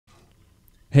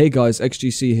Hey guys,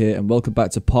 XGC here and welcome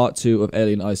back to part 2 of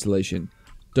Alien Isolation.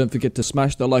 Don't forget to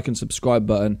smash the like and subscribe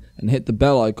button and hit the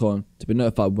bell icon to be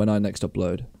notified when I next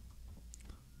upload.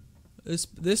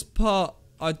 This part,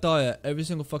 I die at every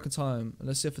single fucking time. And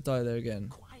let's see if I die there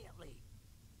again.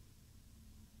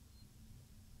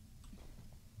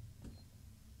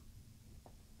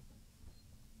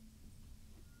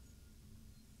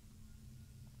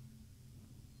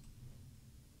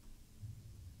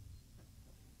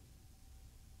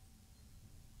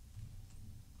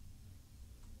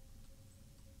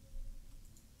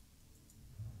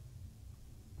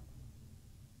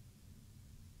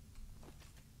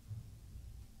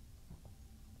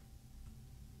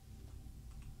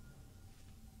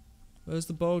 Where's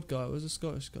the bald guy? Where's the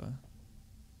Scottish guy?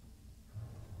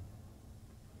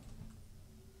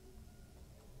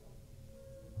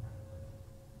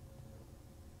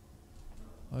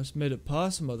 I just made it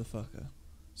past a motherfucker.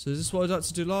 So is this what I had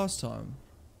to do last time?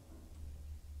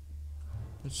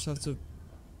 I just have to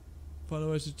find a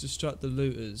way to distract the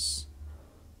looters.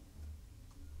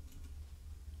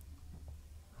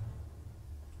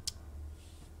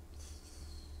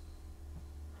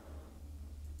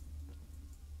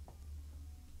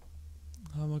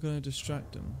 How am I going to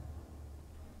distract them?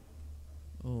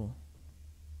 Oh.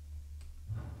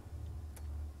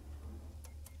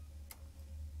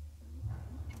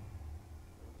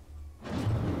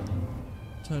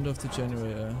 Turned off the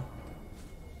generator.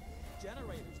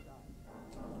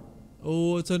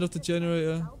 Oh, I turned off the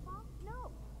generator.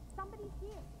 No, somebody's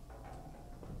here.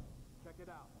 Check it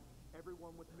out.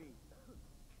 Everyone with me.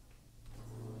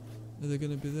 Are they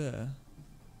going to be there?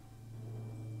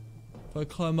 If I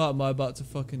climb up, am I about to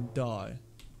fucking die?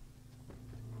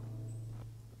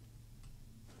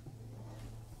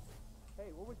 Hey,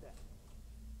 what was that?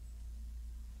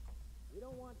 We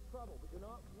don't want trouble, but you're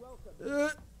not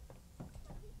welcome.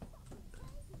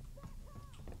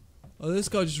 Oh, this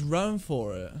guy just ran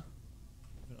for it.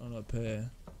 On up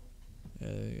here. Yeah,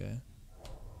 there you go.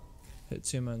 Hit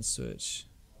 2-man switch.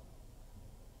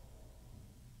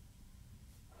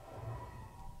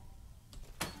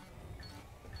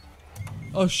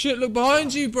 Oh shit, look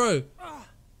behind you, bro!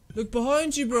 Look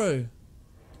behind you, bro!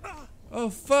 Oh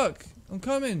fuck, I'm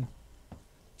coming!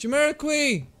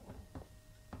 Jamiroquai!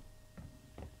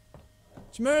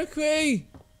 Jamiroquai!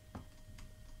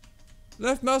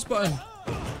 Left mouse button!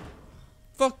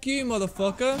 Fuck you,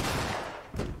 motherfucker!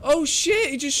 Oh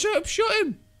shit, he just straight up shot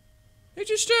him! He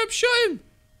just straight up shot him!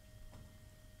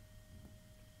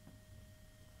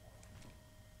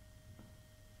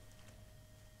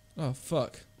 Oh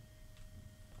fuck.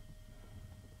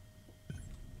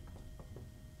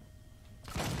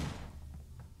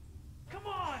 Come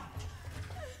on!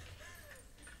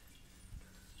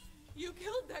 You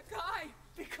killed that guy.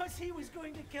 Because he was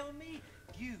going to kill me,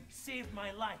 you saved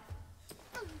my life.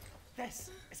 This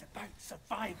is about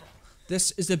survival.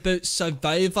 This is about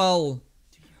survival.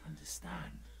 Do you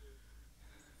understand?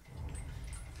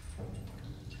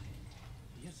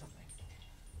 Hear something?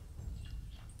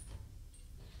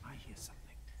 I hear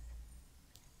something.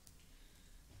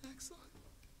 Excellent.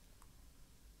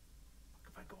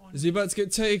 If I go on. Is he about to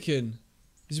get taken?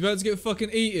 Is he about to get fucking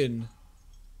eaten?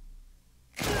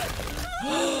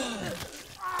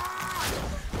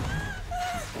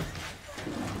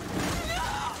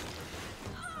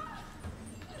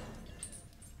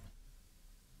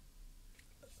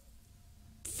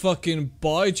 Fucking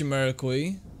bye,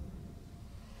 Jamiroquai.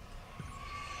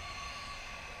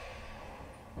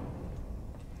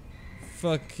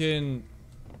 Fucking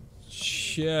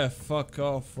yeah, fuck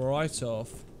off, right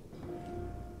off.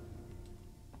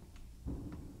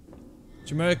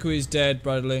 Jamiroquai's dead,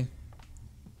 Bradley.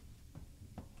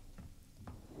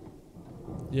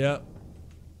 Yep.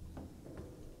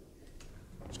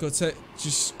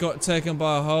 Just got taken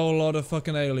by a whole lot of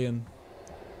fucking alien.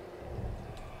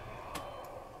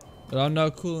 But I'm now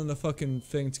calling the fucking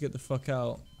thing to get the fuck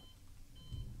out.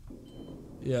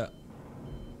 Yeah.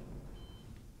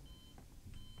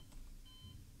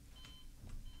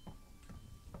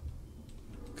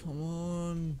 Come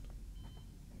on.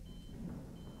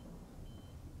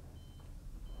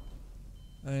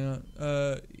 Hang on.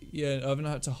 Yeah, I haven't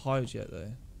had to hide yet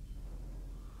though.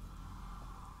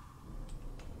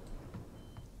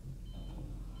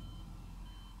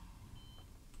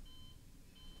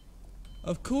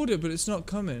 I've called it, but it's not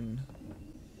coming.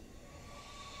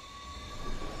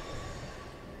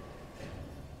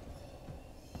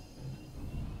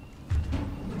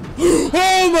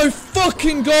 Oh my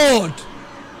fucking god!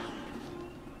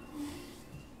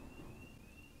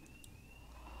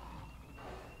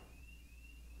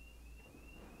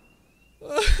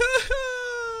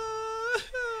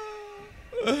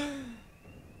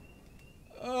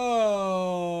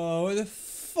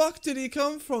 fuck did he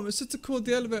come from? It said to call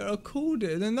the elevator. I called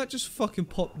it, and then that just fucking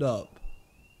popped up.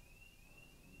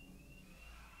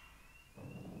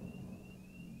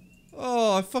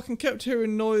 Oh, I fucking kept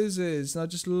hearing noises, and I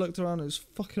just looked around. And it was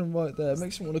fucking right there. It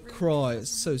makes me want to cry. It's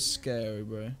so scary,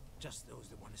 bro. Just those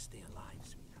that want to stay alive,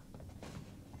 sweetheart.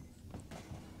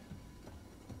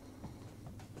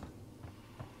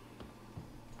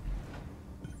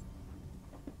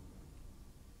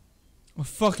 I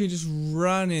fucking just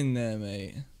ran in there,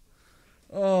 mate.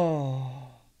 Oh.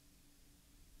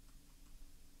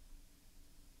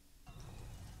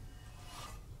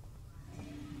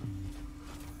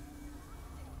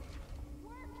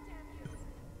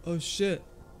 Oh shit.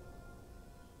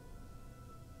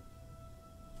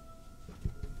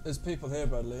 There's people here,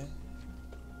 Bradley.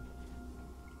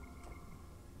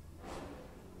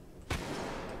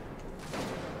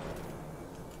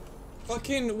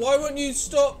 Fucking, why won't you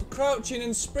stop crouching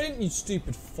and sprint, you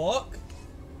stupid fuck?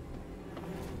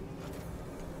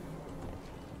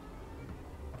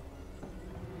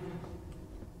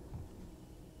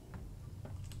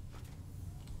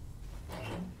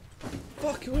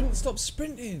 Fuck, it wouldn't stop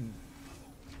sprinting.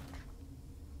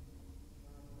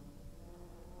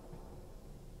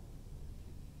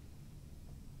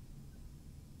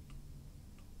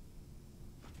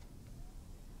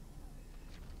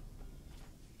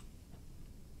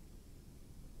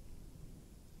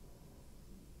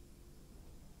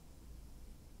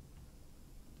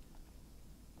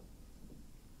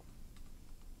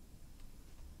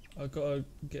 I gotta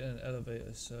get an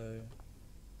elevator, so...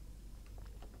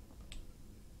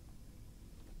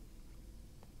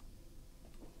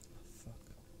 Fuck.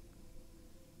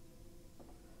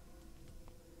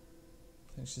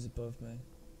 I think she's above me.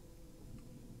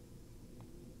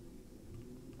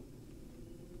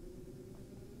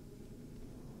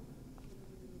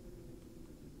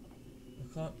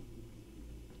 I can't...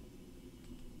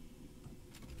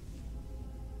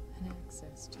 An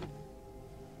access to...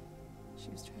 She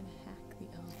was trying to hack the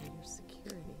elevator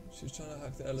security. She was trying to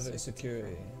hack the elevator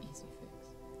security. Easy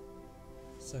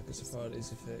fix. Circuits are fired,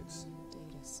 easy fix. New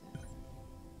data set.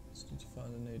 Just need to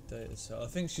find a new data set. I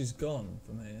think she's gone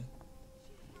from here.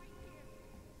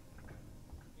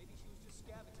 Maybe she was just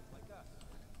scavenging like us.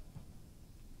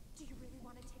 Do you really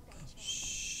want to take that chance?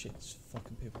 Shit, there's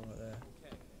fucking people right there.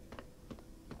 Okay.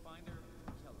 Find her,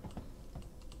 kill her.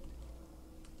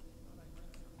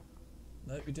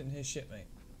 Nope, we didn't hear shit, mate.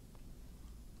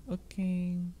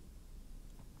 Okay.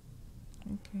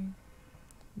 Okay.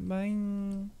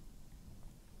 Bye.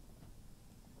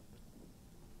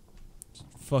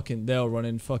 Fucking, they'll run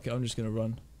in. Fuck it, I'm just gonna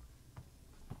run.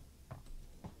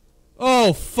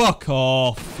 Oh, fuck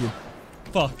off, you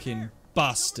fucking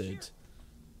bastard.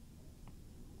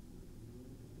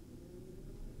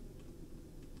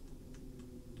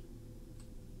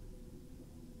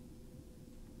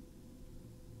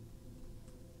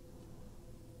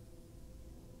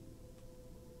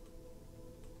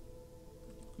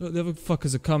 Look, the other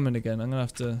fuckers are coming again. I'm gonna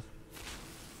have to...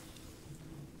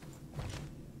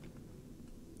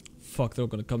 Fuck, they're all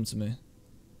gonna come to me.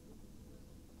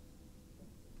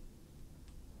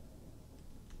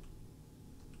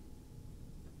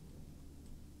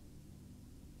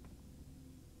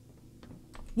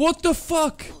 What the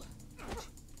fuck?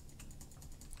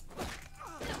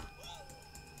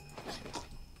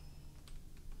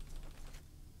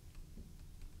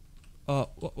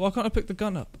 Why can't I pick the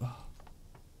gun up? Oh.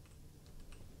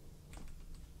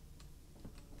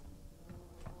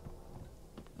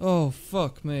 Oh,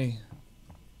 fuck me.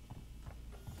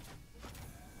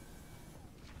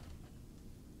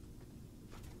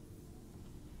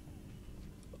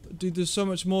 Dude, there's so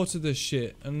much more to this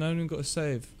shit, and I haven't even got to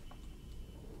save.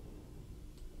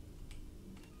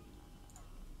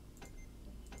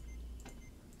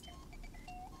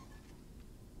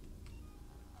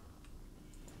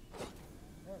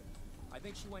 I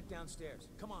think she went downstairs.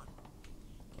 Come on.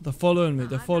 They're following me,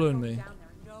 they're I'm not following going me. down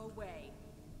there, no way.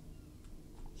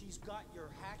 She's got your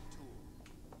hack tool.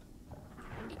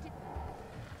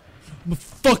 Oh,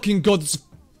 fucking god, there's a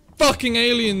fucking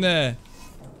alien there!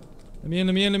 Let me in,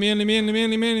 let me in, let me in, let me in, let me in,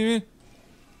 let me in, let me in.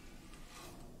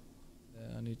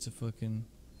 Yeah, I need to fucking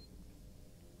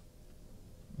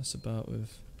mess about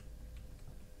with.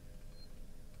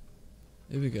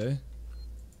 Here we go.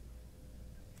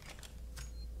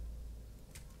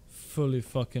 Fully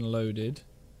fucking loaded.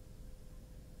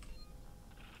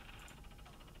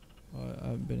 Right, I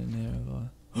haven't been in here,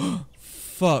 have I?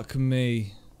 Fuck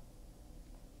me.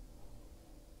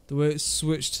 The way it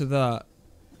switched to that.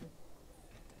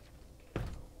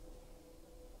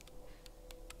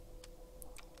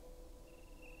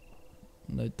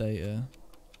 No data.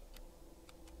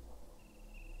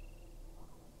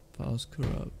 Files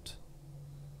corrupt.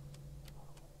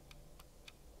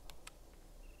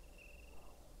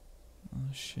 Oh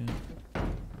shit.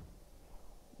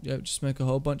 Yep, just make a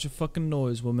whole bunch of fucking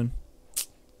noise, woman.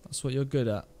 That's what you're good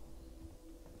at.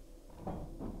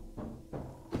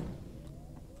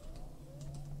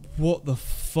 What the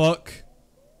fuck?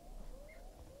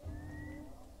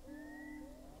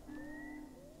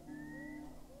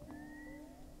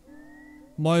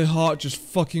 My heart just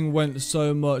fucking went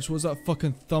so much. What was that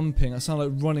fucking thumping? That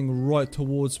sounded like running right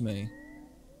towards me.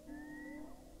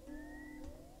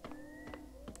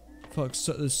 Fuck,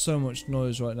 so, there's so much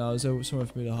noise right now. Is there somewhere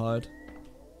for me to hide?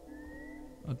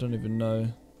 I don't even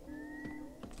know.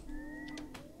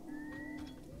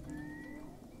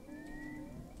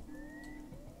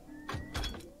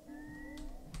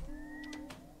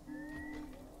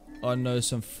 I know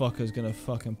some fucker's gonna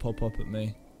fucking pop up at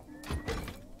me.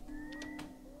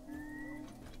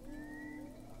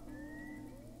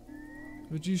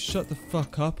 Would you shut the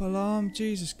fuck up, alarm?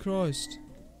 Jesus Christ.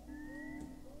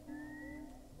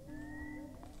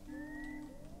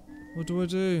 What do I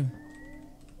do?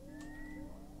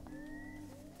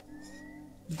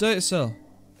 The data cell.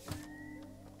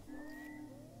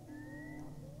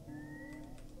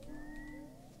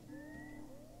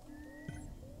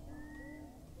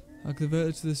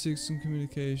 Activated to the system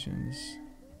communications.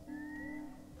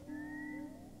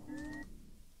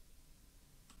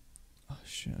 Oh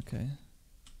shit, okay.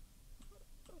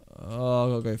 Oh, I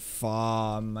gotta go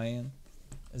far, man.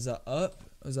 Is that up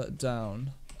or is that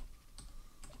down?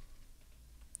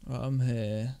 Right, I'm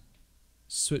here.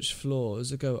 Switch floor.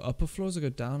 Does it go up a floor or does it go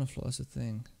down a floor? That's the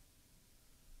thing.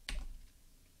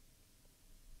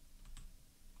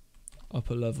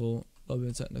 Upper level, lobby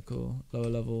and technical. Lower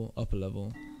level, upper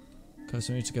level. Okay,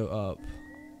 so we need to go up.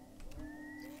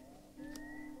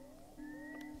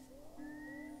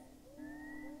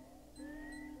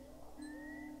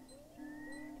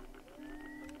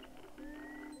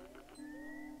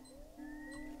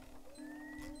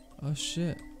 Oh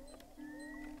shit.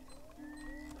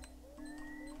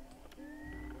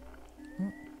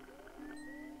 What?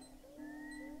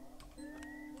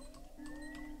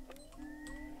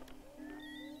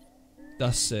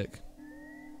 That's sick.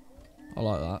 I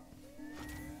like that.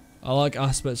 I like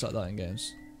aspects like that in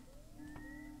games.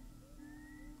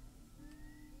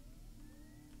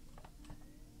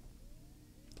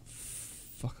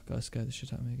 Fuck, a guy scared the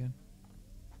shit out of me again.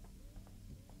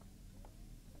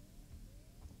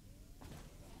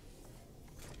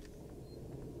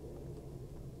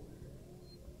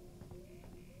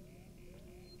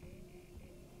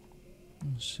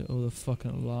 Oh shit, all the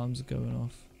fucking alarms are going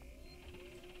off.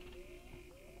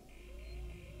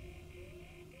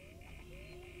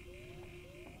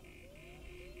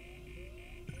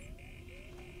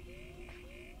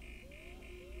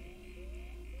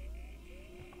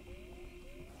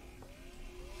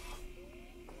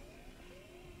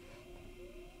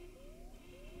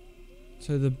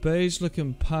 So the beige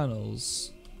looking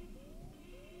panels,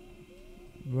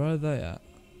 where are they at?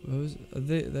 Where was, are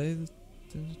they the things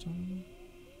you're talking about?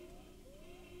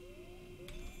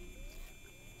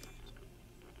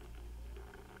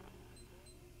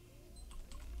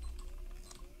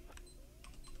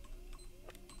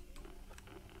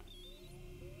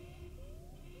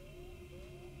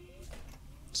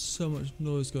 So much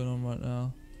noise going on right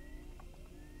now.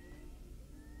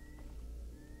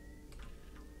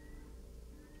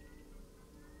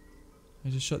 I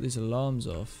just shut these alarms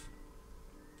off.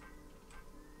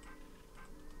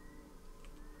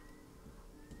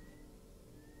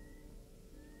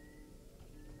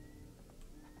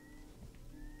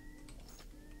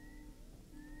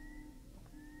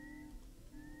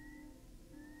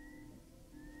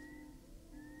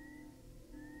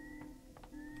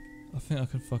 I think I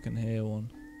can fucking hear one.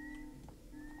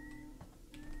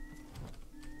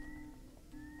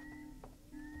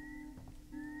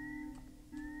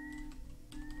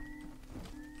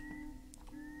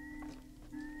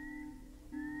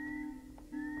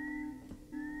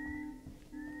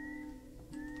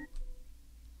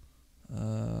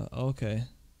 Okay.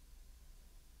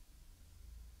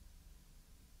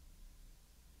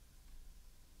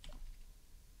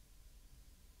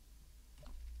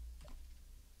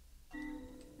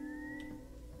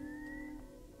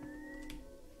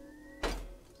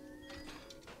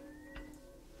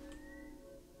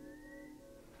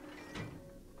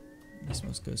 This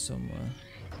must go somewhere.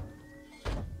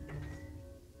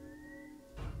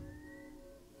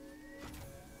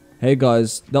 Hey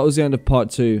guys, that was the end of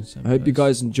part 2. I hope you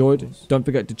guys enjoyed. Don't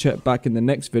forget to check back in the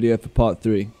next video for part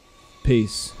 3.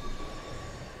 Peace.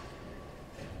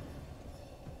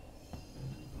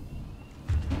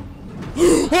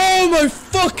 Oh my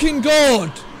fucking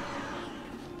god!